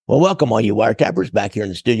Well, welcome all you wiretappers back here in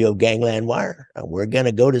the studio of Gangland Wire. We're going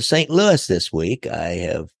to go to St. Louis this week. I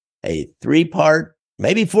have a 3-part,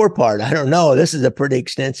 maybe 4-part, I don't know. This is a pretty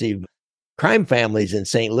extensive crime families in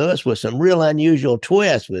St. Louis with some real unusual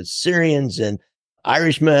twists with Syrians and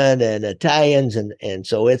Irishmen and Italians. And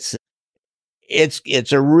so it's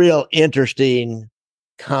a real interesting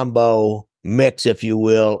combo mix, if you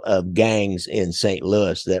will, of gangs in St.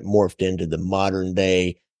 Louis that morphed into the modern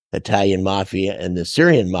day Italian Mafia and the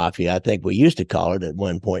Syrian Mafia, I think we used to call it at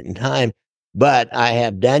one point in time. But I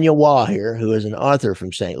have Daniel Waugh here, who is an author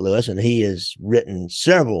from St. Louis, and he has written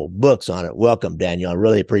several books on it. Welcome, Daniel. I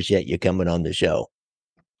really appreciate you coming on the show.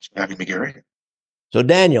 Thanks for having me, Gary. So,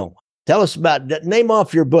 Daniel, tell us name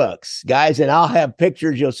off your books, guys, and I'll have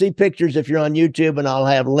pictures. You'll see pictures if you're on YouTube, and I'll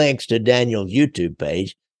have links to Daniel's YouTube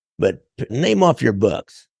page. But name off your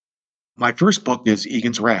books. My first book is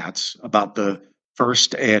Egan's Rats, about the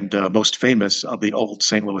first and most famous of the old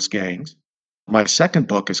St. Louis gangs. My second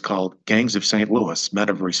book is called Gangs of St. Louis, Men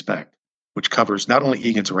of Respect, which covers not only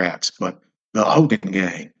Egan's Rats, but the Hogan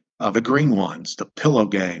Gang, the Green Ones, the Pillow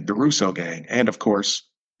Gang, the Russo Gang, and of course,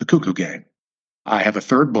 the Cuckoo Gang. I have a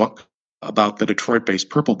third book about the Detroit-based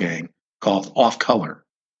Purple Gang called Off Color.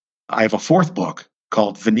 I have a fourth book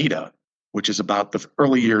called Veneta, which is about the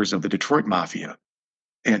early years of the Detroit Mafia.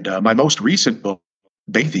 And my most recent book,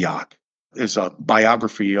 Baythioc, is a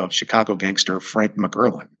biography of Chicago gangster Frank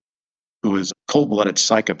McErlin, who is a cold-blooded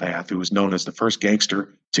psychopath who was known as the first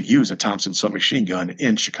gangster to use a Thompson submachine gun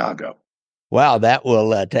in Chicago. Wow, that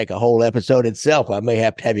will take a whole episode itself. I may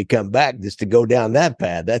have to have you come back just to go down that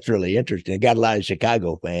path. That's really interesting. Got a lot of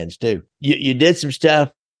Chicago fans, too. You did some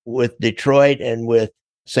stuff with Detroit and with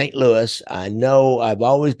St. Louis. I know I've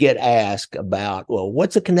always get asked about, well,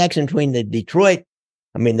 what's the connection between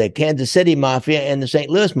the Kansas City Mafia and the St.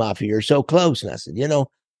 Louis Mafia are so close. And I said,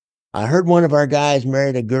 I heard one of our guys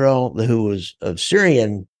married a girl who was of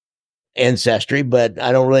Syrian ancestry, but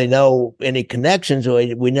I don't really know any connections.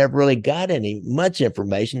 We never really got much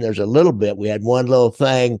information. There's a little bit. We had one little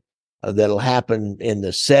thing that'll happen in the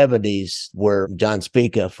 70s where John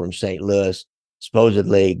Spica from St. Louis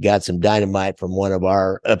supposedly got some dynamite from one of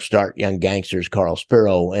our upstart young gangsters, Carl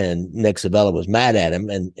Spiro, and Nick Savella was mad at him,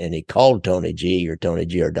 and he called Tony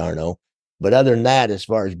Giordano. But other than that, as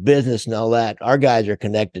far as business and all that, our guys are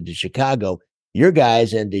connected to Chicago. Your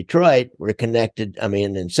guys in Detroit were connected.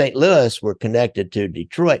 In St. Louis were connected to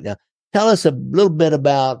Detroit. Now, tell us a little bit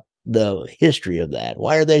about the history of that.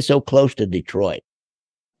 Why are they so close to Detroit?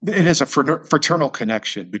 It is a fraternal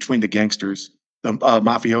connection between the gangsters, the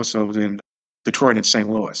mafiosos in Detroit and St.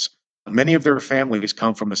 Louis. Many of their families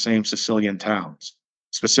come from the same Sicilian towns,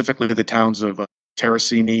 specifically the towns of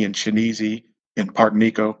Terracini and Cinisi and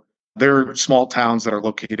Partinico. They're small towns that are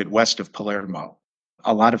located west of Palermo.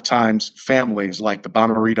 A lot of times, families like the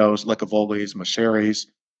Bomeritos, Licavolis, Macheris,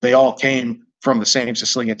 they all came from the same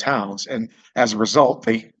Sicilian towns. And as a result,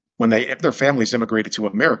 if their families immigrated to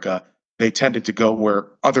America, they tended to go where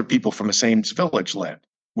other people from the same village lived,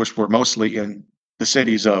 which were mostly in the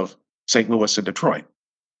cities of St. Louis and Detroit.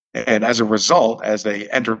 And as a result, as they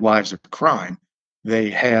entered lives of crime, they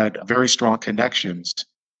had very strong connections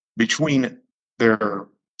between their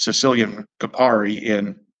Sicilian Capari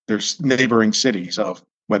in their neighboring cities of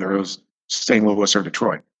whether it was St. Louis or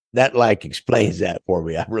Detroit. That explains that for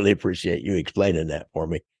me. I really appreciate you explaining that for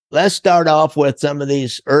me. Let's start off with some of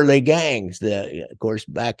these early gangs. Of course,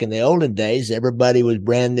 back in the olden days, everybody was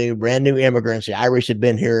brand new immigrants. The Irish had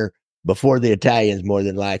been here before the Italians, more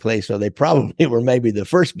than likely. So they probably were maybe the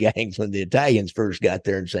first gangs when the Italians first got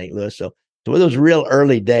there in St. Louis. So those real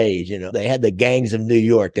early days, they had the gangs of New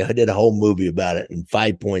York. They did a whole movie about it in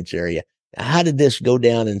Five Points area. How did this go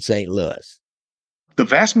down in St. Louis? The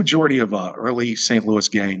vast majority of early St. Louis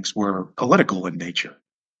gangs were political in nature.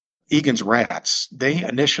 Egan's Rats, they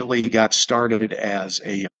initially got started as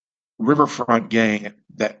a riverfront gang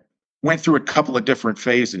that went through a couple of different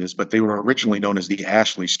phases, but they were originally known as the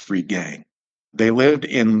Ashley Street Gang. They lived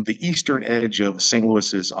in the eastern edge of St.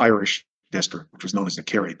 Louis's Irish district, which was known as the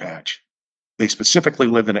Kerry Patch. They specifically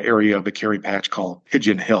lived in an area of the Kerry Patch called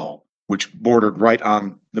Pigeon Hill, which bordered right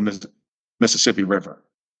on the Mississippi River.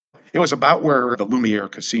 It was about where the Lumiere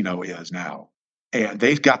Casino is now. And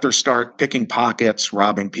they got their start picking pockets,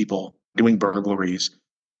 robbing people, doing burglaries.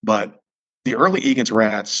 But the early Egan's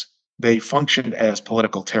Rats, they functioned as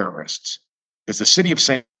political terrorists. Because the city of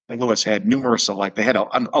St. Louis had numerous they had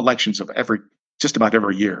elections of just about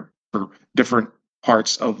every year for different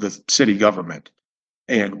parts of the city government.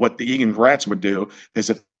 And what the Egan's Rats would do is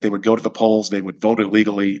that they would go to the polls, they would vote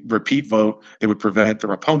illegally, repeat vote, they would prevent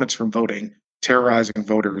their opponents from voting, terrorizing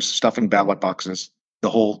voters, stuffing ballot boxes, the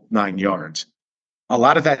whole 9 yards. A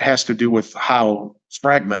lot of that has to do with how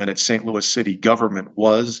fragmented St. Louis City government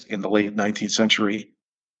was in the late 19th century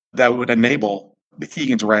that would enable the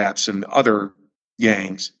Egan's Rats and other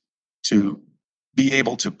gangs to be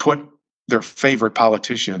able to put their favorite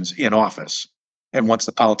politicians in office. And once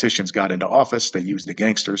the politicians got into office, they used the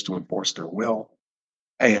gangsters to enforce their will.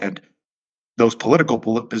 And those political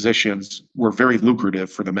positions were very lucrative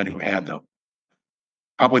for the men who had them.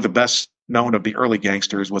 Probably the best known of the early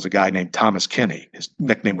gangsters was a guy named Thomas Kinney. His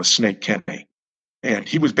nickname was Snake Kinney. And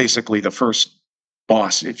he was basically the first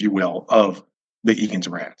boss, if you will, of the Egan's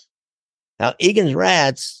Rats. Now, Egan's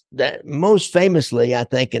Rats, that most famously, I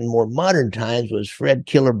think, in more modern times, was Fred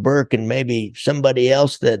Killer Burke and maybe somebody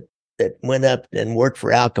else that went up and worked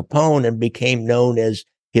for Al Capone and became known as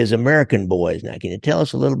his American Boys. Now, can you tell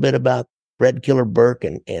us a little bit about Fred Killer Burke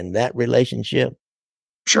and that relationship?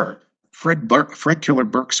 Sure. Fred Killer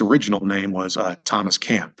Burke's original name was Thomas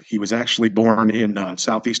Camp. He was actually born in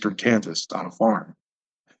southeastern Kansas on a farm.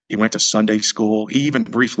 He went to Sunday school. He even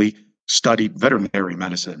briefly studied veterinary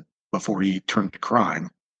medicine before he turned to crime.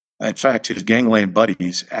 In fact, his gangland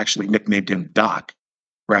buddies actually nicknamed him Doc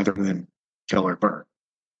rather than Killer Burke.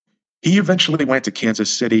 He eventually went to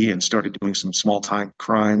Kansas City and started doing some small-time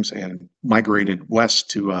crimes and migrated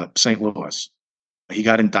west to St. Louis. He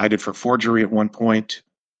got indicted for forgery at one point.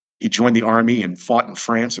 He joined the army and fought in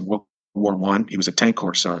France in World War I. He was a tank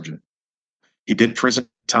corps sergeant. He did prison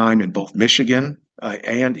time in both Michigan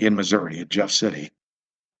and in Missouri at Jeff City.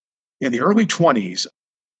 In the early 20s,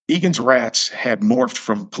 Egan's Rats had morphed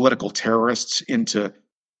from political terrorists into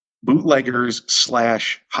bootleggers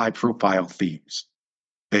 / high-profile thieves.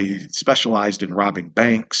 They specialized in robbing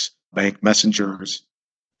banks, bank messengers,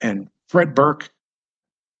 and Fred Burke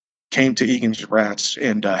came to Egan's Rats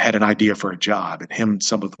and had an idea for a job. And him and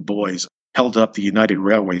some of the boys held up the United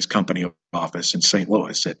Railways Company office in St.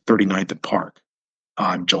 Louis at 39th and Park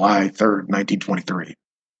on July 3rd, 1923.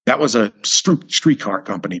 That was a streetcar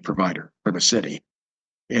company provider for the city.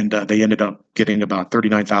 And they ended up getting about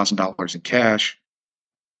 $39,000 in cash.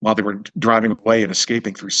 While they were driving away and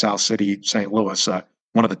escaping through South City, St. Louis,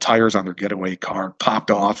 one of the tires on their getaway car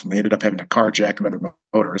popped off, and they ended up having to carjack another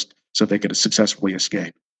motorist so they could successfully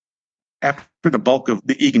escape. After the bulk of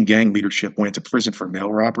the Egan gang leadership went to prison for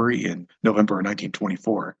mail robbery in November of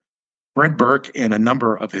 1924, Fred Burke and a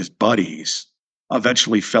number of his buddies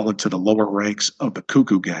eventually fell into the lower ranks of the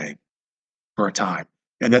Cuckoo Gang for a time.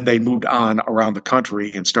 And then they moved on around the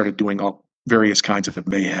country and started doing all various kinds of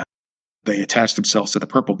mayhem. They attached themselves to the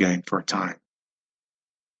Purple Gang for a time.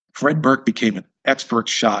 Fred Burke became an expert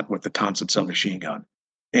shot with the Thompson submachine gun,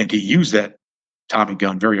 and he used that Tommy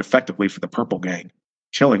gun very effectively for the Purple Gang,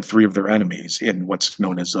 killing 3 of their enemies in what's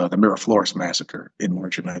known as the Miraflores Massacre in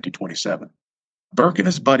March of 1927. Burke and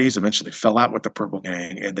his buddies eventually fell out with the Purple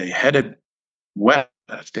Gang, and they headed west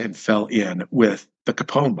and fell in with the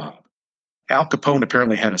Capone mob. Al Capone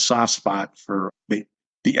apparently had a soft spot for the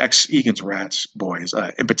ex-Egan's Rats boys,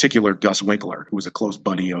 in particular Gus Winkler, who was a close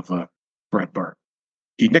buddy of Fred Burke.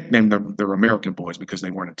 He nicknamed them their American boys because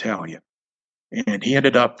they weren't Italian. And he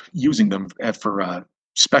ended up using them for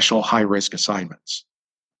special high-risk assignments.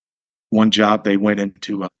 One job, they went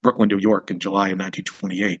into Brooklyn, New York in July of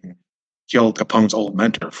 1928 and killed Capone's old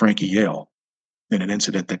mentor, Frankie Yale, in an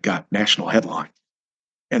incident that got national headlines.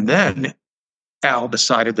 And then Al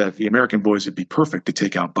decided that the American boys would be perfect to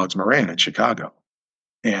take out Bugs Moran in Chicago.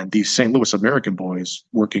 And these St. Louis American boys,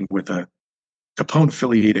 working with a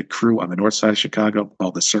Capone-affiliated crew on the north side of Chicago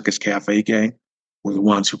called the Circus Cafe Gang, were the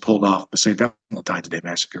ones who pulled off the St. Valentine's Day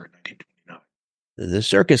Massacre in 1929. The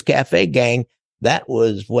Circus Cafe Gang, that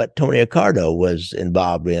was what Tony Accardo was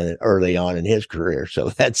involved in early on in his career. So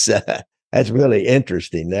that's really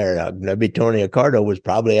interesting there. Maybe Tony Accardo was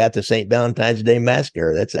probably at the St. Valentine's Day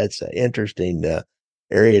Massacre. That's an interesting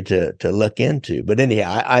area to look into. But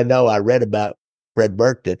anyhow, I know I read about Fred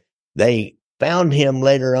Burke that they found him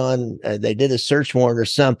later on. They did a search warrant or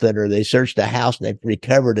something, or they searched a house and they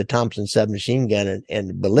recovered a Thompson submachine gun,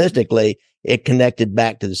 and ballistically it connected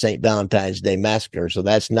back to the St. Valentine's Day Massacre. So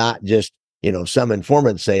that's not just, some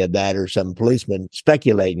informant said that or some policeman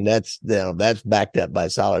speculating. That's backed up by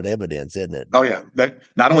solid evidence, isn't it? Oh yeah.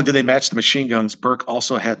 Not only did they match the machine guns, Burke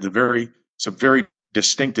also had some very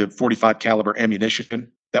distinctive 45 caliber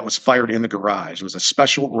ammunition that was fired in the garage. It was a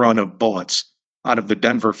special run of bullets out of the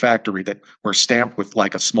Denver factory that were stamped with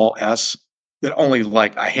like a small S, that only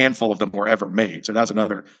like a handful of them were ever made. So that's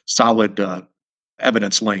another solid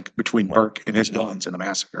evidence link between Burke and his guns in the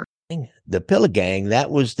massacre. The Pillow Gang, that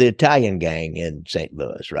was the Italian gang in St.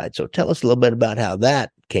 Louis, right? So tell us a little bit about how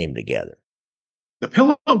that came together. The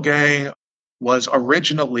Pillow Gang was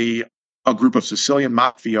originally a group of Sicilian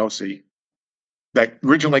mafiosi that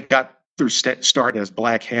originally got their start as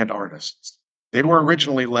black hand artists. They were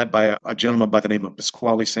originally led by a gentleman by the name of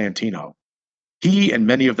Pasquale Santino. He and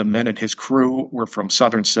many of the men in his crew were from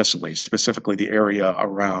southern Sicily, specifically the area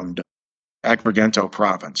around Agrigento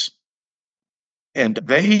province. And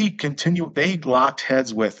they locked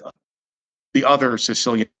heads with the other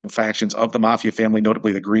Sicilian factions of the Mafia family,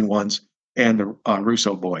 notably the Green Ones and the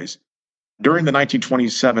Russo boys. During the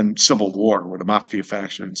 1927 Civil War, where the Mafia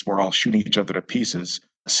factions were all shooting each other to pieces,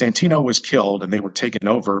 Santino was killed and they were taken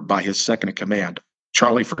over by his second in command,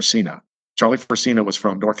 Charlie Frisina. Charlie Frisina was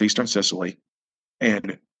from northeastern Sicily.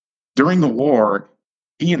 And during the war,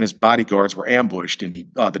 he and his bodyguards were ambushed in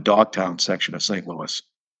the Dogtown section of St. Louis.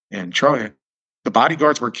 And the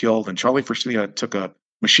bodyguards were killed, and Charlie Frisina took a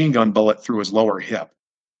machine gun bullet through his lower hip.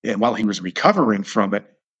 And while he was recovering from it,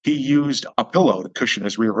 he used a pillow to cushion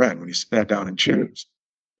his rear end when he sat down in chairs.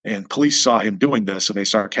 And police saw him doing this, and they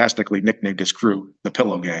sarcastically nicknamed his crew the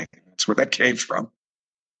Pillow Gang. That's where that came from.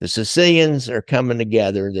 The Sicilians are coming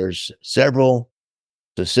together. There's several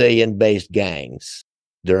Sicilian-based gangs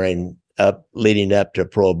leading up to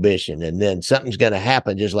Prohibition. And then something's going to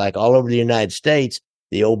happen, just like all over the United States,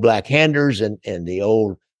 the old black handers and the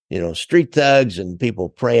old, street thugs and people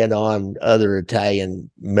preying on other Italian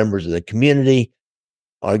members of the community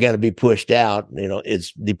are going to be pushed out.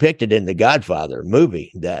 It's depicted in the Godfather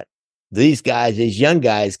movie that these young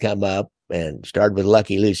guys come up and start with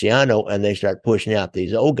Lucky Luciano, and they start pushing out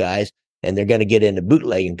these old guys, and they're going to get into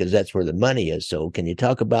bootlegging because that's where the money is. So can you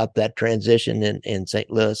talk about that transition in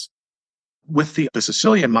St. Louis? With the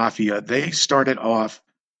Sicilian Mafia, they started off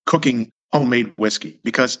cooking homemade whiskey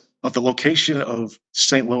because of the location of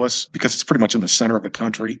St. Louis, because it's pretty much in the center of the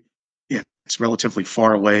country. It's relatively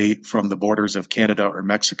far away from the borders of Canada or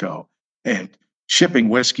Mexico. And shipping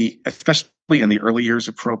whiskey, especially in the early years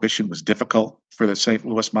of Prohibition, was difficult for the St.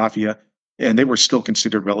 Louis Mafia. And they were still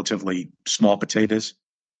considered relatively small potatoes.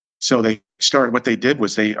 So what they did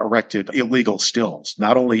was they erected illegal stills,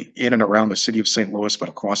 not only in and around the city of St. Louis, but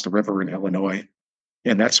across the river in Illinois.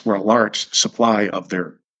 And that's where a large supply of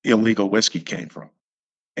their illegal whiskey came from.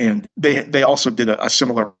 And they also did a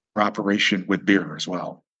similar operation with beer as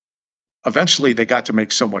well. Eventually, they got to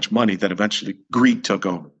make so much money that eventually greed took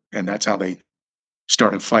over. And that's how they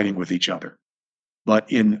started fighting with each other.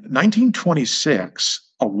 But in 1926,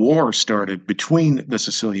 a war started between the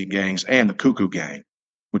Sicilian gangs and the Cuckoo Gang,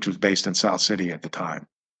 which was based in South City at the time.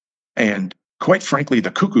 And quite frankly,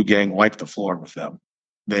 the Cuckoo Gang wiped the floor with them.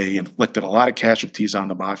 They inflicted a lot of casualties on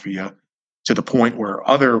the Mafia to the point where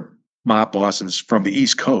other mob bosses from the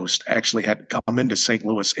East Coast actually had to come into St.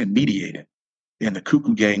 Louis and mediate it. And the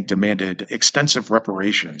Cuckoo Gang demanded extensive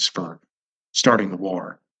reparations for starting the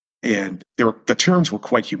war. And the terms were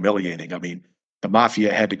quite humiliating. I mean, the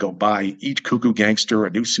Mafia had to go buy each Cuckoo gangster a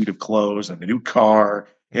new suit of clothes and a new car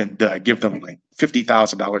and give them like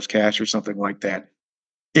 $50,000 cash or something like that.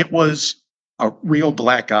 It was a real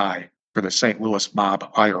black eye for the St. Louis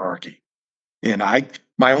mob hierarchy. And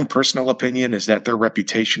my own personal opinion is that their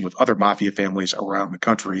reputation with other Mafia families around the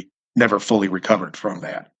country never fully recovered from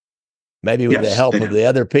that. Maybe with the help of the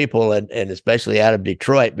other people, and especially out of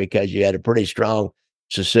Detroit, because you had a pretty strong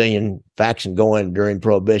Sicilian faction going during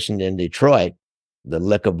Prohibition in Detroit. The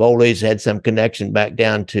Licavolis had some connection back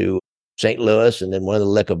down to St. Louis, and then one of the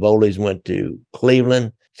Licavolis went to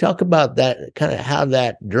Cleveland. Talk about that, kind of how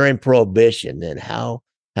that during Prohibition, and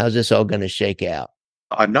how's this all going to shake out?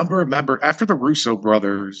 A number of members, after the Russo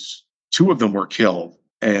brothers, two of them were killed,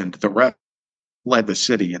 and the rest fled the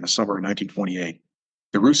city in the summer of 1928.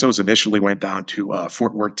 The Russos initially went down to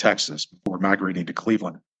Fort Worth, Texas, before migrating to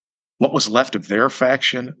Cleveland. What was left of their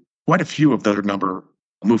faction, quite a few of their number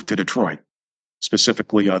moved to Detroit,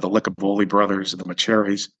 specifically the Licavoli brothers and the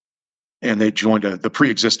Macheris, and they joined the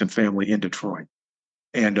pre-existing family in Detroit.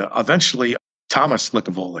 And eventually, Thomas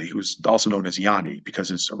Licavoli, who's also known as Yanni because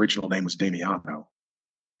his original name was Damiano,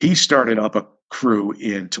 he started up a crew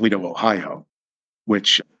in Toledo, Ohio,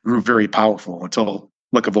 which grew very powerful until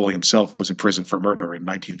Licavoli himself was in prison for murder in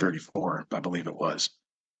 1934, I believe it was.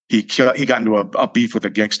 He got into a beef with a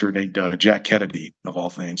gangster named Jack Kennedy, of all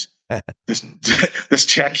things. This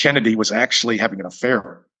Jack Kennedy was actually having an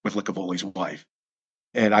affair with Licavoli's wife.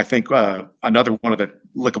 And I think another one of the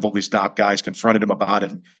Licavoli's top guys confronted him about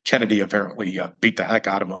it. And Kennedy apparently beat the heck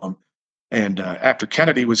out of him. And after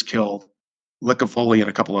Kennedy was killed, Licavoli and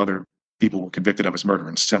a couple other people were convicted of his murder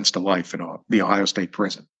and sentenced to life in the Ohio State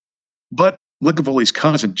prison. But Licavoli's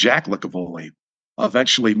cousin, Jack Licavoli,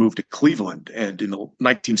 eventually moved to Cleveland and in the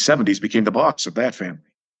 1970s became the boss of that family.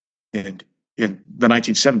 And in the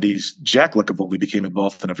 1970s, Jack Licavoli became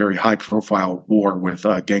involved in a very high-profile war with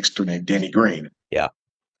a gangster named Danny Green. Yeah.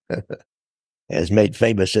 as made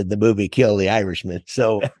famous in the movie Kill the Irishman.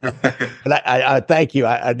 So, but I thank you.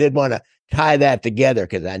 I did want to tie that together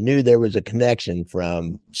because I knew there was a connection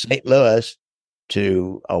from St. Louis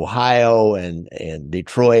to Ohio and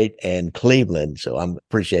Detroit and Cleveland. So I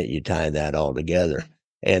appreciate you tying that all together.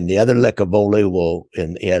 And the other Licavoli will,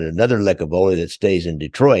 and he had another Licavoli that stays in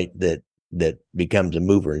Detroit that becomes a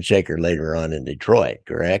mover and shaker later on in Detroit,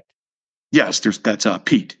 correct? Yes, that's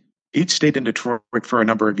Pete. Pete stayed in Detroit for a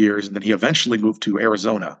number of years, and then he eventually moved to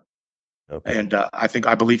Arizona. Okay. And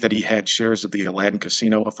I believe that he had shares of the Aladdin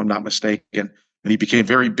Casino, if I'm not mistaken. And he became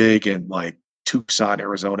very big in like Tucson,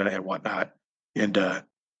 Arizona, and whatnot. And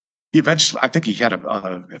he eventually, I think he had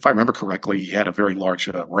if I remember correctly, he had a very large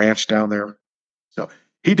ranch down there. So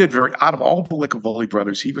he did out of all the Licavoli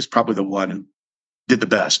brothers, he was probably the one who did the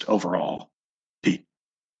best overall. Pete.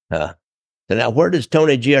 So now, where does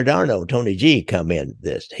Tony G, come in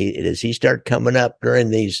this? Does he start coming up during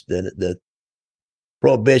the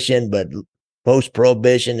Prohibition, but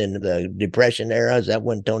post-Prohibition and the Depression era? Is that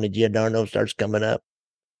when Tony Giordano starts coming up?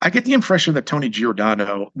 I get the impression that Tony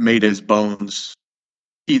Giordano made his bones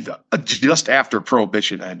either just after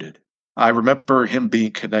Prohibition ended. I remember him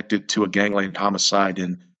being connected to a gangland homicide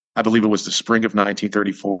in, I believe it was the spring of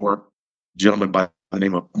 1934. A gentleman by the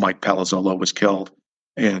name of Mike Palazzolo was killed,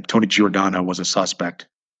 and Tony Giordano was a suspect.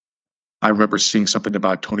 I remember seeing something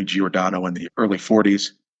about Tony Giordano in the early 40s.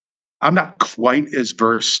 I'm not quite as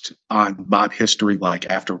versed on mob history like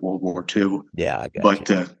after World War II. Yeah, I got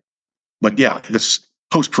you. But yeah, this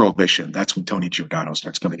post-Prohibition, that's when Tony Giordano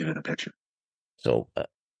starts coming into the picture. So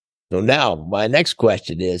now my next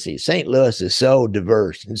question is: St. Louis is so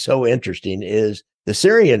diverse and so interesting. Is the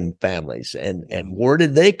Syrian families and where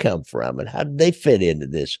did they come from and how did they fit into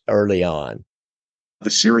this early on? The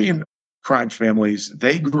Syrian crime families,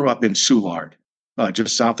 they grew up in Soulard,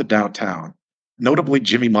 just south of downtown. Notably,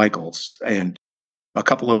 Jimmy Michaels and I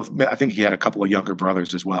think he had a couple of younger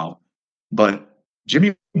brothers as well. But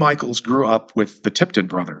Jimmy Michaels grew up with the Tipton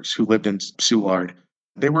brothers who lived in Soulard.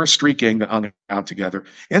 They were a street gang that hung out together.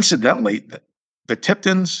 Incidentally, the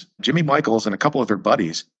Tiptons, Jimmy Michaels, and a couple of their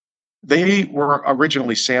buddies, they were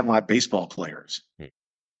originally Sandlot baseball players.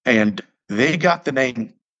 And they got the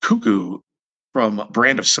name Cuckoo from a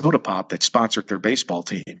brand of soda pop that sponsored their baseball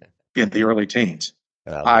team in the early teens.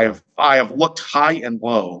 I have looked high and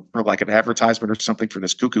low for like an advertisement or something for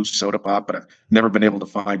this Cuckoo soda pop, but I've never been able to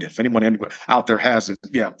find it. If anyone out there has it,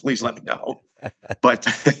 yeah, please let me know. But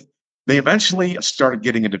they eventually started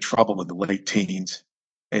getting into trouble in the late teens,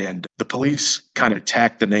 and the police kind of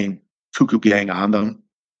tacked the name Cuckoo Gang on them,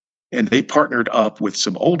 and they partnered up with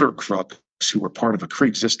some older crooks who were part of a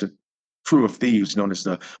pre-existent crew of thieves known as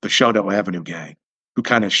the Shodo Avenue Gang, who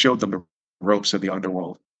kind of showed them the ropes of the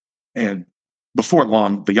underworld. And before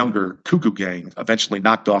long, the younger Cuckoo Gang eventually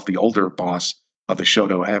knocked off the older boss of the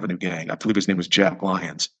Shodo Avenue Gang. I believe his name was Jack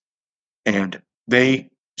Lyons. And they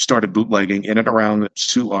started bootlegging in and around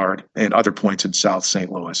Soulard and other points in South St.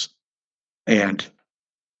 Louis. And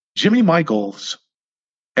Jimmy Michaels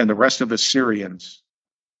and the rest of the Syrians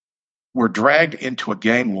were dragged into a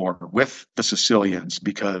gang war with the Sicilians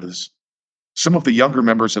because some of the younger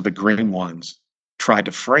members of the Green Ones tried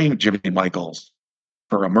to frame Jimmy Michaels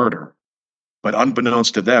for a murder. But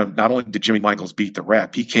unbeknownst to them, not only did Jimmy Michaels beat the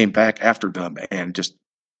rap, he came back after them and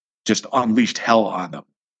just unleashed hell on them.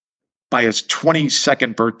 By his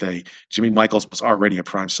 22nd birthday, Jimmy Michaels was already a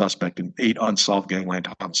prime suspect in 8 unsolved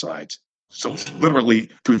gangland homicides. So literally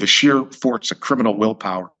through the sheer force of criminal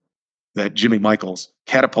willpower that Jimmy Michaels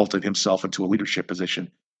catapulted himself into a leadership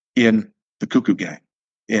position in the Cuckoo Gang.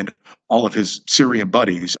 And all of his Syrian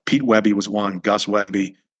buddies, Pete Webby was one, Gus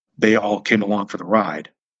Webby, they all came along for the ride.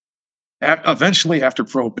 Eventually, after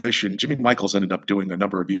Prohibition, Jimmy Michaels ended up doing a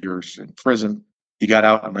number of years in prison. He got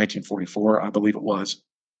out in 1944, I believe it was.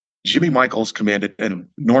 Jimmy Michaels commanded an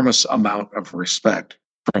enormous amount of respect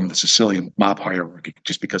from the Sicilian mob hierarchy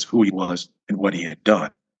just because who he was and what he had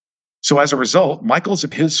done. So as a result, Michaels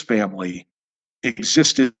and his family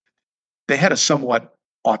existed. They had a somewhat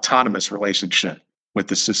autonomous relationship with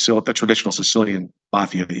the traditional Sicilian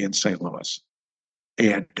mafia in St. Louis.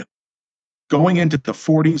 And going into the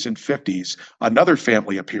 40s and 50s, another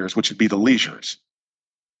family appears, which would be the Leisures.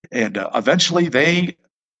 And eventually they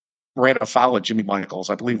ran afoul of Jimmy Michaels.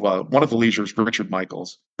 I believe one of the Leisures, Richard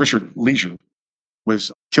Leisure,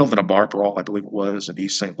 was killed in a bar brawl, I believe it was, in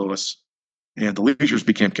East St. Louis. And the Leisures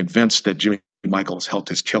became convinced that Jimmy Michaels helped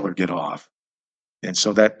his killer get off. And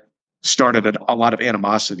so that started a lot of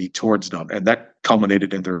animosity towards them. And that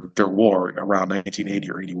culminated in their war around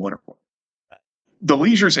 1980 or 81. The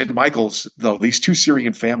Leisures and Michaels, though, these two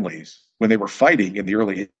Syrian families, when they were fighting in the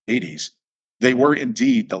early 80s, they were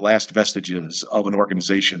indeed the last vestiges of an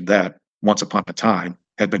organization that once upon a time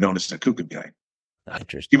had been known as the Cuckoo Gang.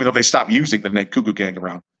 Interesting. Even though they stopped using the name Cuckoo Gang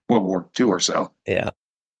around World War II or so. Yeah.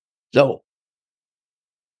 So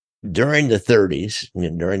during the 30s,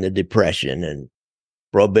 during the Depression and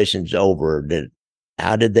Prohibition's over,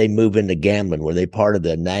 how did they move into gambling? Were they part of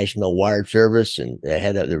the National Wire Service? And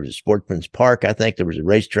there was a Sportsman's Park, I think. There was a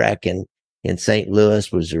racetrack in St.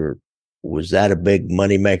 Louis. Was that a big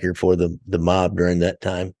moneymaker for the mob during that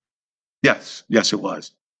time? Yes, it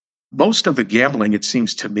was. Most of the gambling, it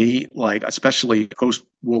seems to me, like especially post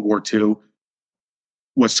World War II,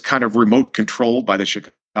 was kind of remote controlled by the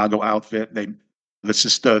Chicago outfit. The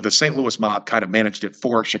St. Louis mob kind of managed it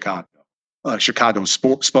for Chicago. Chicago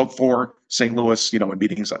spoke for St. Louis, in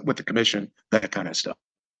meetings with the commission, that kind of stuff.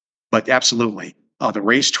 But absolutely, the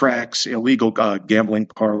racetracks, illegal gambling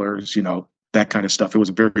parlors, that kind of stuff. It was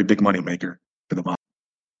a very big moneymaker for the mob.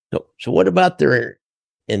 So what about their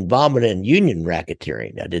involvement in union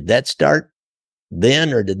racketeering? Now, did that start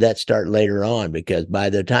then, or did that start later on? Because by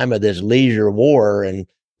the time of this leisure war and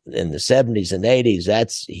in the 70s and 80s,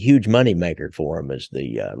 that's a huge moneymaker for them as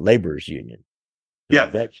the laborers union.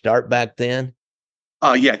 Did that start back then?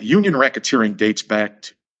 Union racketeering dates back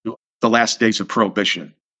to the last days of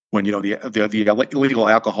Prohibition, when the illegal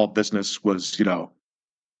alcohol business was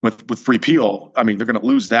with repeal. I mean, they're going to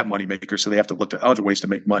lose that moneymaker, so they have to look at other ways to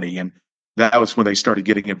make money, and that was when they started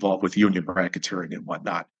getting involved with union racketeering and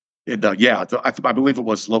whatnot. And I believe it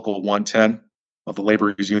was Local 110 of the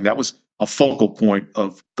laborers union. That was a focal point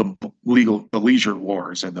of the leisure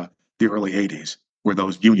wars in the early 80s, were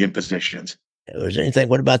those union positions. Was there anything?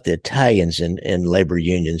 What about the Italians in labor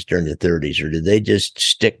unions during the 30s, or did they just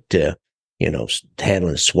stick to,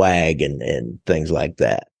 handling swag and things like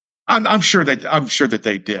that? I'm sure that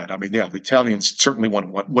they did. I mean, the Italians certainly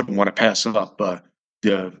wouldn't want to pass up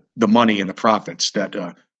the money and the profits that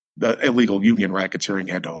the illegal union racketeering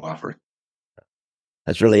had to offer.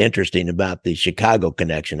 That's really interesting about the Chicago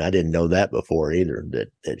connection. I didn't know that before either.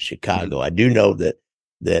 That Chicago. Mm-hmm. I do know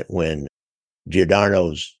that when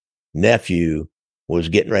Giordano's nephew was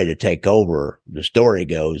getting ready to take over, the story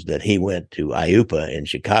goes that he went to IUPA in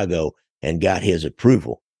Chicago and got his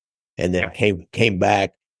approval, and then came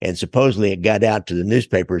back, and supposedly it got out to the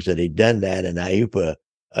newspapers that he'd done that, and IUPA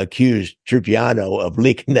accused Trupiano of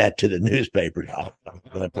leaking that to the newspapers. I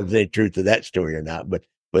don't know if there's any truth to that story or not, but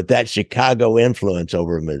that Chicago influence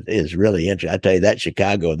over him is really interesting. I tell you, that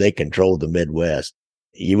Chicago, they controlled the Midwest.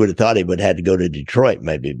 You would have thought he would have had to go to Detroit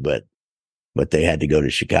maybe, but they had to go to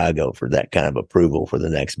Chicago for that kind of approval for the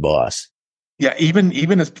next boss. Yeah,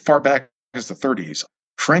 even as far back as the 30s,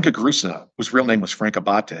 Frank Agrusa, whose real name was Frank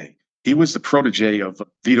Abate, he was the protege of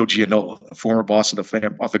Vito Gianola, the former boss of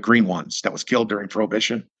the Green Ones that was killed during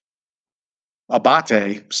Prohibition.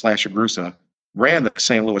 Abate / Agrusa ran the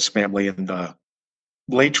St. Louis family in the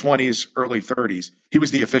late 20s, early 30s. He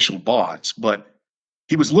was the official boss, but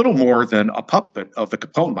he was little more than a puppet of the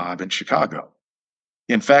Capone mob in Chicago.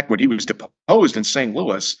 In fact, when he was deposed in St.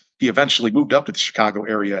 Louis, he eventually moved up to the Chicago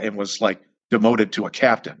area and was demoted to a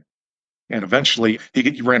captain. And eventually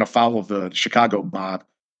he ran afoul of the Chicago mob.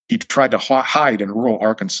 He tried to hide in rural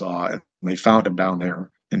Arkansas, and they found him down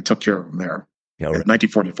there and took care of him there. In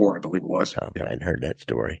 1944, I believe it was. I hadn't heard that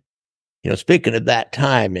story. Speaking of that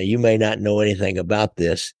time, now you may not know anything about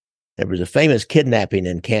this. There was a famous kidnapping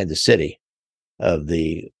in Kansas City of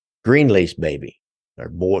the Greenlease baby, or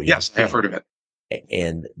boy. Yes, I've heard of it.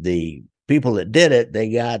 And the people that did it, they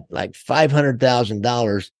got like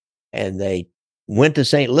 $500,000, and they went to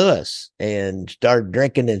St. Louis and started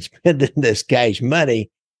drinking and spending this guy's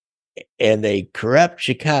money. And they corrupt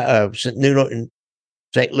St.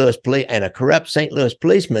 Louis police, and a corrupt St. Louis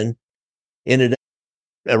policeman ended up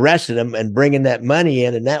arresting them and bringing that money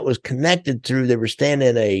in. And that was connected through, they were staying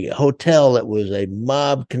in a hotel that was a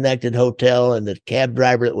mob connected hotel. And the cab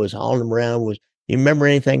driver that was hauling them around you remember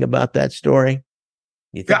anything about that story?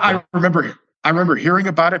 I remember hearing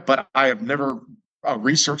about it, but I have never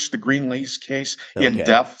researched the Greenlease case in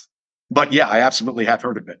depth. But yeah, I absolutely have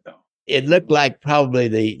heard of it, though. It looked like probably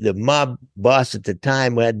the mob boss at the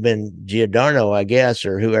time, who had been Giordano, I guess,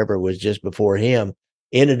 or whoever was just before him,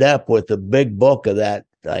 ended up with the big bulk of that.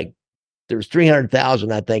 Like there was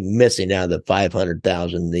 300,000, I think, missing out of the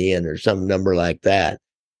 500,000 in the end, or some number like that,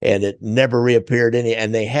 and it never reappeared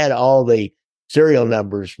and they had all the serial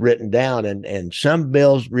numbers written down, and some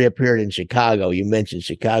bills reappeared in Chicago. You mentioned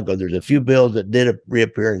Chicago. There's a few bills that did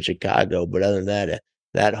reappear in Chicago, but other than that,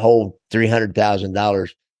 that whole $300,000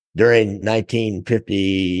 during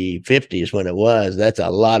 1950 is when it was. That's a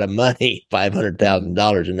lot of money, $500,000 in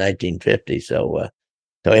 1950. So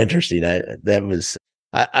interesting. That was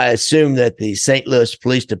I assume that the St. Louis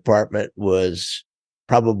Police Department was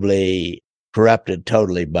probably corrupted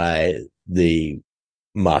totally by the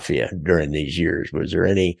mafia during these years. Was there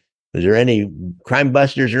any crime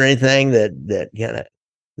busters or anything that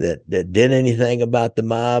did anything about the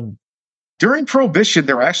mob? During Prohibition,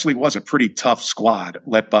 there actually was a pretty tough squad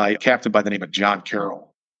led by a captain by the name of John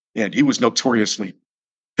Carroll. And he was notoriously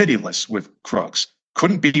pitiless with crooks,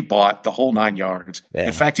 couldn't be bought, the whole 9 yards. Yeah.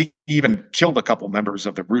 In fact, he even killed a couple members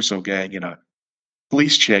of the Russo gang in a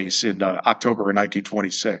police chase in October of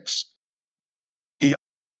 1926.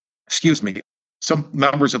 Excuse me, some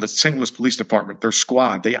members of the St. Louis Police Department, their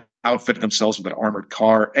squad, they outfitted themselves with an armored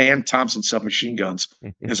car and Thompson submachine guns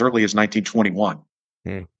as early as 1921.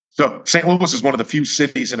 Hmm. So St. Louis is one of the few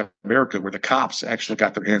cities in America where the cops actually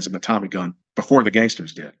got their hands on the Tommy gun before the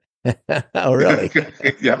gangsters did. Oh, really?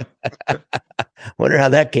 Yeah. Wonder how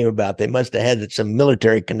that came about. They must have had some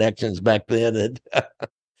military connections back then and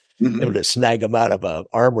able to snag them out of an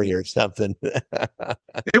armory or something.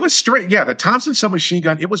 It was straight. Yeah, the Thompson submachine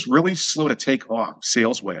gun, it was really slow to take off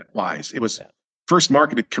sales wise. It was first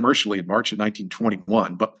marketed commercially in March of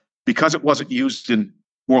 1921, but because it wasn't used in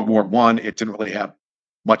World War I, it didn't really have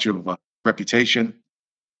much of a reputation.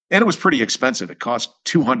 And it was pretty expensive. It cost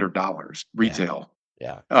 $200 retail.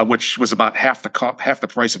 Yeah. Which was about half the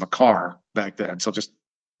price of a car back then. So just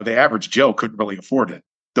the average Joe couldn't really afford it.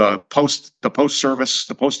 The postal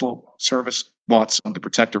service bought some to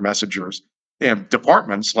protect their messengers, and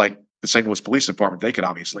departments like the St. Louis Police Department, they could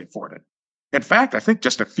obviously afford it. In fact, I think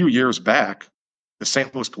just a few years back, the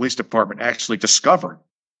St. Louis Police Department actually discovered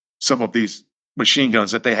some of these machine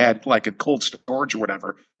guns that they had like in cold storage or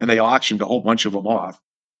whatever, and they auctioned a whole bunch of them off.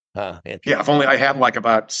 Yeah, if only I had like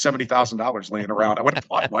about $70,000 laying around, I would have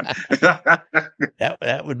bought one.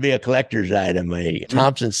 that would be a collector's item, a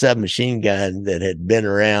Thompson submachine gun that had been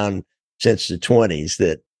around since the 20s,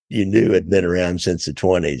 that you knew had been around since the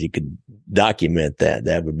 20s. You could document that.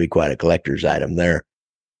 That would be quite a collector's item there.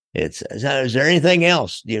 Is there anything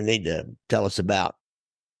else you need to tell us about?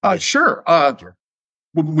 Sure.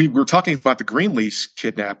 When we were talking about the Greenlease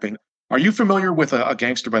kidnapping, are you familiar with a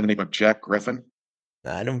gangster by the name of Jack Griffin?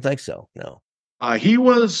 I don't think so. No. He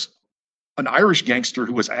was an Irish gangster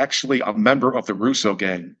who was actually a member of the Russo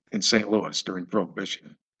gang in St. Louis during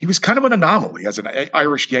Prohibition. He was kind of an anomaly as an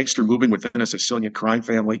Irish gangster moving within a Sicilian crime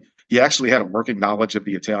family. He actually had a working knowledge of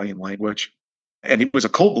the Italian language, and he was a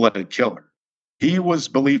cold-blooded killer. He was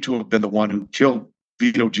believed to have been the one who killed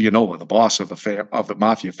Vito Gianola, the boss of the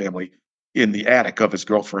Mafia family, in the attic of his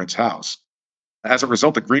girlfriend's house. As a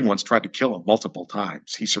result, the Green Ones tried to kill him multiple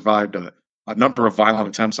times. He survived a number of violent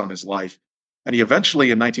attempts on his life, and he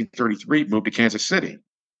eventually, in 1933, moved to Kansas City.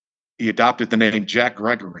 He adopted the name Jack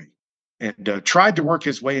Gregory and tried to work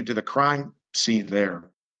his way into the crime scene there.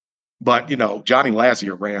 But, Johnny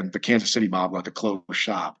Lazia ran the Kansas City mob like a closed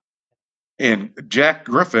shop. And Jack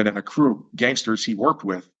Griffin and a crew of gangsters he worked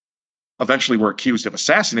with eventually were accused of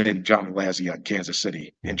assassinating Johnny Lazia in Kansas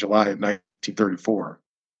City in July of 1934.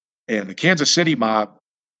 And the Kansas City mob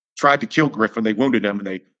tried to kill Griffin. They wounded him, and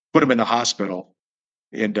they put him in the hospital.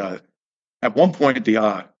 And at one point,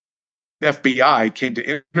 the FBI came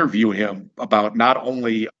to interview him about not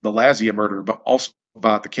only the Lazia murder, but also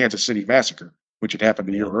about the Kansas City massacre, which had happened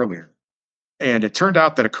a year earlier. And it turned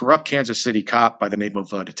out that a corrupt Kansas City cop by the name of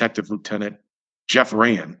Detective Lieutenant Jeff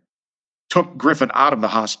Rayan took Griffin out of the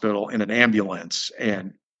hospital in an ambulance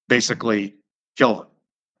and basically killed him.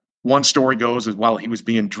 One story goes is while he was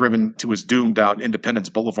being driven to his doom down Independence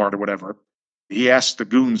Boulevard or whatever, he asked the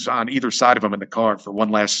goons on either side of him in the car for one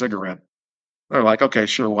last cigarette. They're like, okay,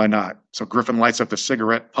 sure, why not? So Griffin lights up the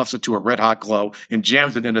cigarette, puffs it to a red-hot glow, and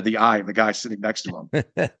jams it into the eye of the guy sitting next to him.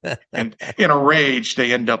 And in a rage,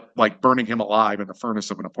 they end up burning him alive in the furnace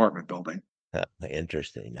of an apartment building.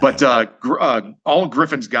 Interesting. But all of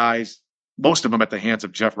Griffin's guys, most of them at the hands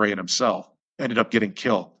of Jeff Rayan himself, ended up getting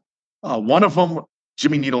killed. One of them,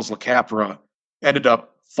 Jimmy Needles LaCapra, ended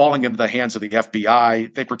up falling into the hands of the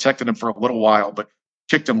FBI. They protected him for a little while, but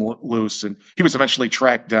kicked him loose, and he was eventually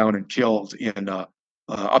tracked down and killed in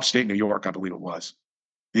upstate New York, I believe it was.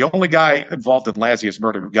 The only guy involved in Lazia's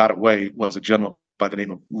murder who got away was a gentleman by the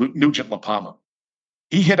name of Nugent La Palma.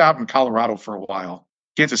 He hid out in Colorado for a while.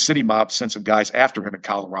 Kansas City mob sent some guys after him in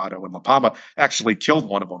Colorado, and La Palma actually killed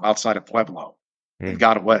one of them outside of Pueblo and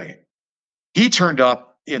got away. He turned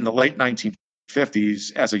up in the late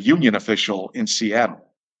 1950s as a union official in Seattle.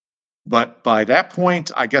 But by that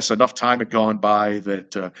point, I guess enough time had gone by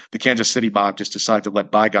that the Kansas City mob just decided to let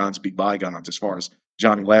bygones be bygones as far as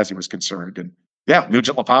Johnny Lazia was concerned. And yeah,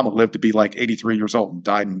 Nugent La Palma lived to be 83 years old and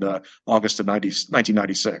died in August of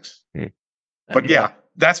 1996. But yeah,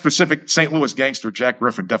 that specific St. Louis gangster, Jack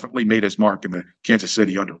Griffin, definitely made his mark in the Kansas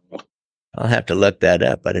City underworld. I'll have to look that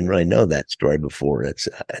up. I didn't really know that story before. It's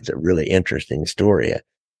a really interesting story.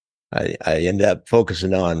 I end up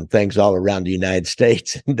focusing on things all around the United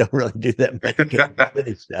States and don't really do that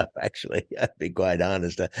much stuff, actually. I'd be quite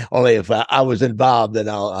honest. Only if I was involved, then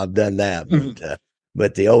I've done that.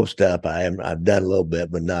 But the old stuff, I've done a little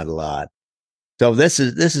bit, but not a lot. So this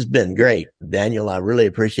has been great, Daniel. I really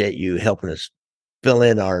appreciate you helping us fill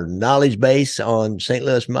in our knowledge base on St.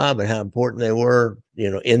 Louis mob and how important they were,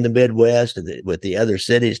 in the Midwest with the other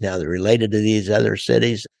cities. Now they're related to these other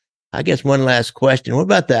cities. I guess one last question. What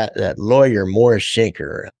about that lawyer, Morris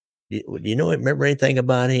Schenker? Remember anything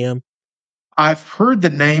about him? I've heard the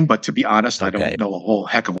name, but to be honest, okay. I don't know a whole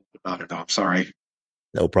heck of a lot about it. I'm sorry.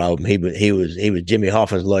 No problem. He was Jimmy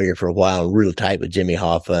Hoffa's lawyer for a while, real tight with Jimmy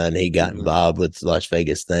Hoffa, and he got involved with Las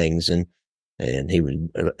Vegas things, and he was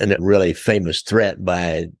a really famous threat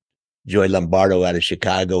by Joey Lombardo out of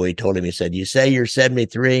Chicago. He told him, he said, "You say you're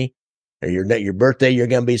 73, or your birthday you're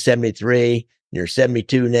going to be 73. You're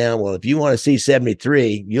 72 now. Well, if you want to see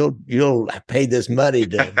 73, you'll pay this money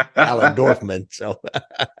to Alan Dorfman." So,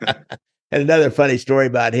 and another funny story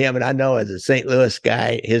about him, and I know as a St. Louis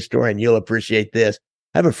guy, historian, you'll appreciate this.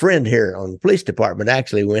 I have a friend here on the police department,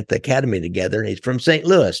 actually went to academy together, and he's from St.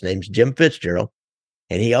 Louis, name's Jim Fitzgerald.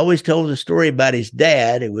 And he always told a story about his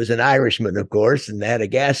dad, who was an Irishman, of course, and had a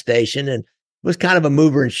gas station and was kind of a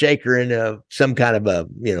mover and shaker in some kind of a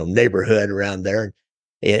neighborhood around there.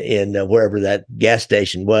 In wherever that gas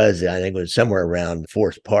station was, I think it was somewhere around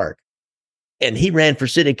Forest Park. And he ran for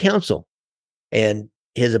city council. And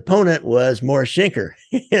his opponent was Morris Schenker.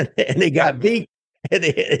 and he got beat. And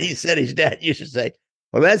he said his dad used to say,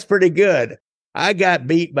 "Well, that's pretty good. I got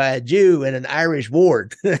beat by a Jew in an Irish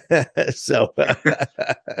ward." So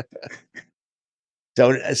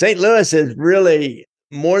St. Louis has really,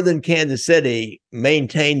 more than Kansas City,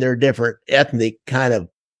 maintained their different ethnic kind of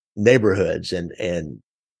neighborhoods and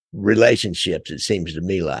relationships, it seems to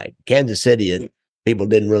me like. Kansas City, people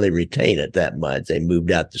didn't really retain it that much. They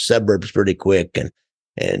moved out the suburbs pretty quick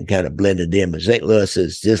and kind of blended in. But St. Louis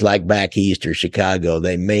is just like back east or Chicago.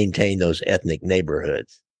 They maintain those ethnic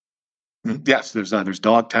neighborhoods. Yes, there's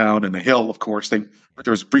Dogtown and the Hill, of course. There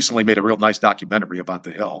was recently made a real nice documentary about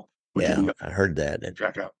the Hill. Yeah, I heard that.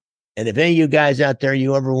 Check out. And if any of you guys out there,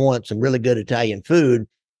 you ever want some really good Italian food,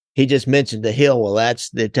 he just mentioned the Hill. Well, that's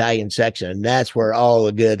the Italian section, and that's where all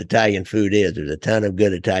the good Italian food is. There's a ton of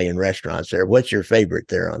good Italian restaurants there. What's your favorite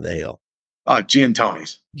there on the Hill?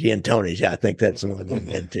 Giantoni's. Giantoni's, yeah, I think that's the one I've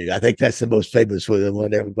been to. I think that's the most famous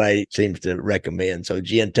one everybody seems to recommend. So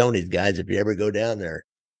Giantoni's, guys, if you ever go down there.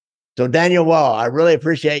 So Daniel Wall, I really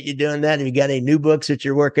appreciate you doing that. Have you got any new books that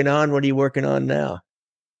you're working on? What are you working on now?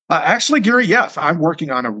 Actually, Gary, yes, I'm working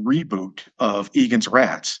on a reboot of Egan's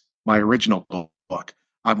Rats, my original book.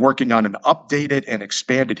 I'm working on an updated and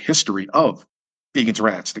expanded history of Egan's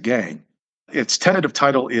Rats, the gang. Its tentative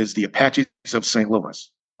title is The Apaches of St.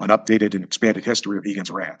 Louis, an updated and expanded history of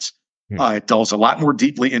Egan's Rats. It delves a lot more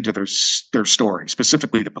deeply into their story,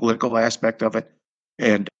 specifically the political aspect of it,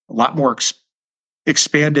 and a lot more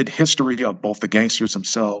expanded history of both the gangsters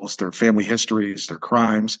themselves, their family histories, their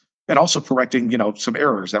crimes, and also correcting, some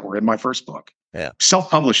errors that were in my first book. Yeah.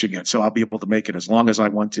 Self-publishing it, so I'll be able to make it as long as I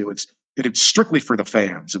want to. It's strictly for the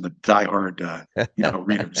fans and the diehard,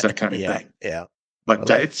 readers, that kind of thing. Yeah.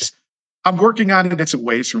 But I'm working on it. It's a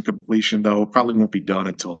ways from completion, though. Probably won't be done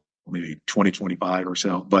until maybe 2025 or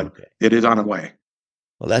so, but It is on the way.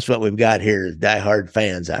 Well, that's what we've got here is diehard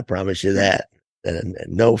fans. I promise you that. And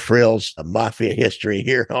no frills, Mafia history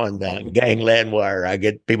here on Gangland Wire. I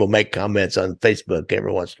get people make comments on Facebook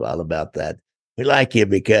every once in a while about that. We like you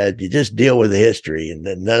because you just deal with the history and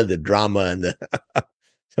none of the drama and some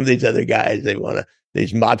of these other guys,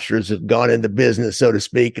 these mobsters have gone into business, so to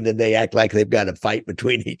speak, and then they act like they've got a fight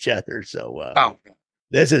between each other. So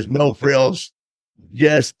This is no frills,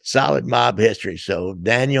 just solid mob history. So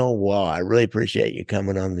Daniel Wall, I really appreciate you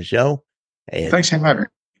coming on the show. And thanks, Henry.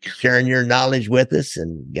 Sharing your knowledge with us.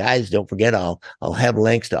 And guys, don't forget, I'll have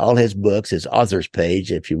links to all his books, his author's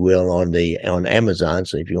page, if you will, on Amazon.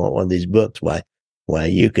 So if you want one of these books, why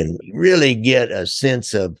you can really get a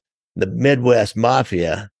sense of the Midwest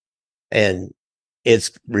Mafia and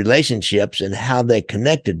its relationships and how they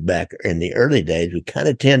connected back in the early days. We kind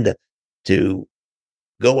of tend to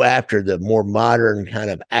go after the more modern kind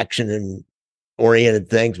of action and oriented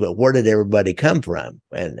things, but where did everybody come from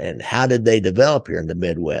and how did they develop here in the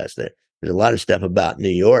Midwest? There's a lot of stuff about New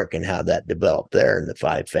York and how that developed there in the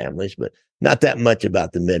five families, but not that much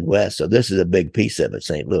about the Midwest. So this is a big piece of it.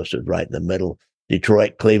 St. Louis was right in the middle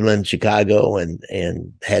Detroit, Cleveland, Chicago,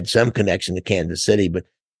 and had some connection to Kansas City, but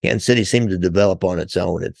Kansas City seemed to develop on its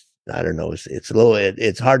own. I don't know,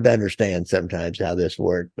 it's hard to understand sometimes how this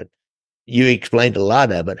worked, but you explained a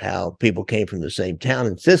lot of it, how people came from the same town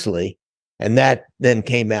in Sicily, and that then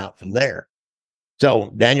came out from there.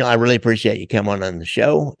 So, Daniel, I really appreciate you coming on the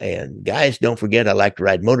show. And guys, don't forget, I like to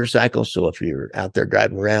ride motorcycles. So if you're out there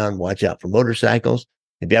driving around, watch out for motorcycles.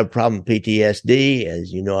 If you have a problem with PTSD,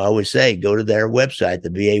 as you know, I always say, go to their website,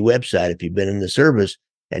 the VA website, if you've been in the service,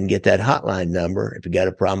 and get that hotline number. If you got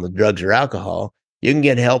a problem with drugs or alcohol, you can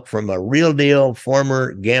get help from a real deal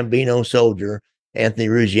former Gambino soldier, Anthony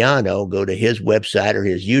Ruggiano. Go to his website or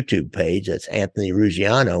his YouTube page. That's Anthony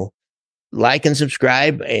Ruggiano. Like and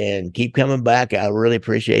subscribe and keep coming back. I really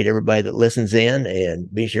appreciate everybody that listens in, and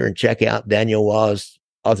be sure and check out Daniel Waugh's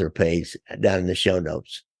other page down in the show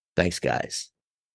notes. Thanks, guys.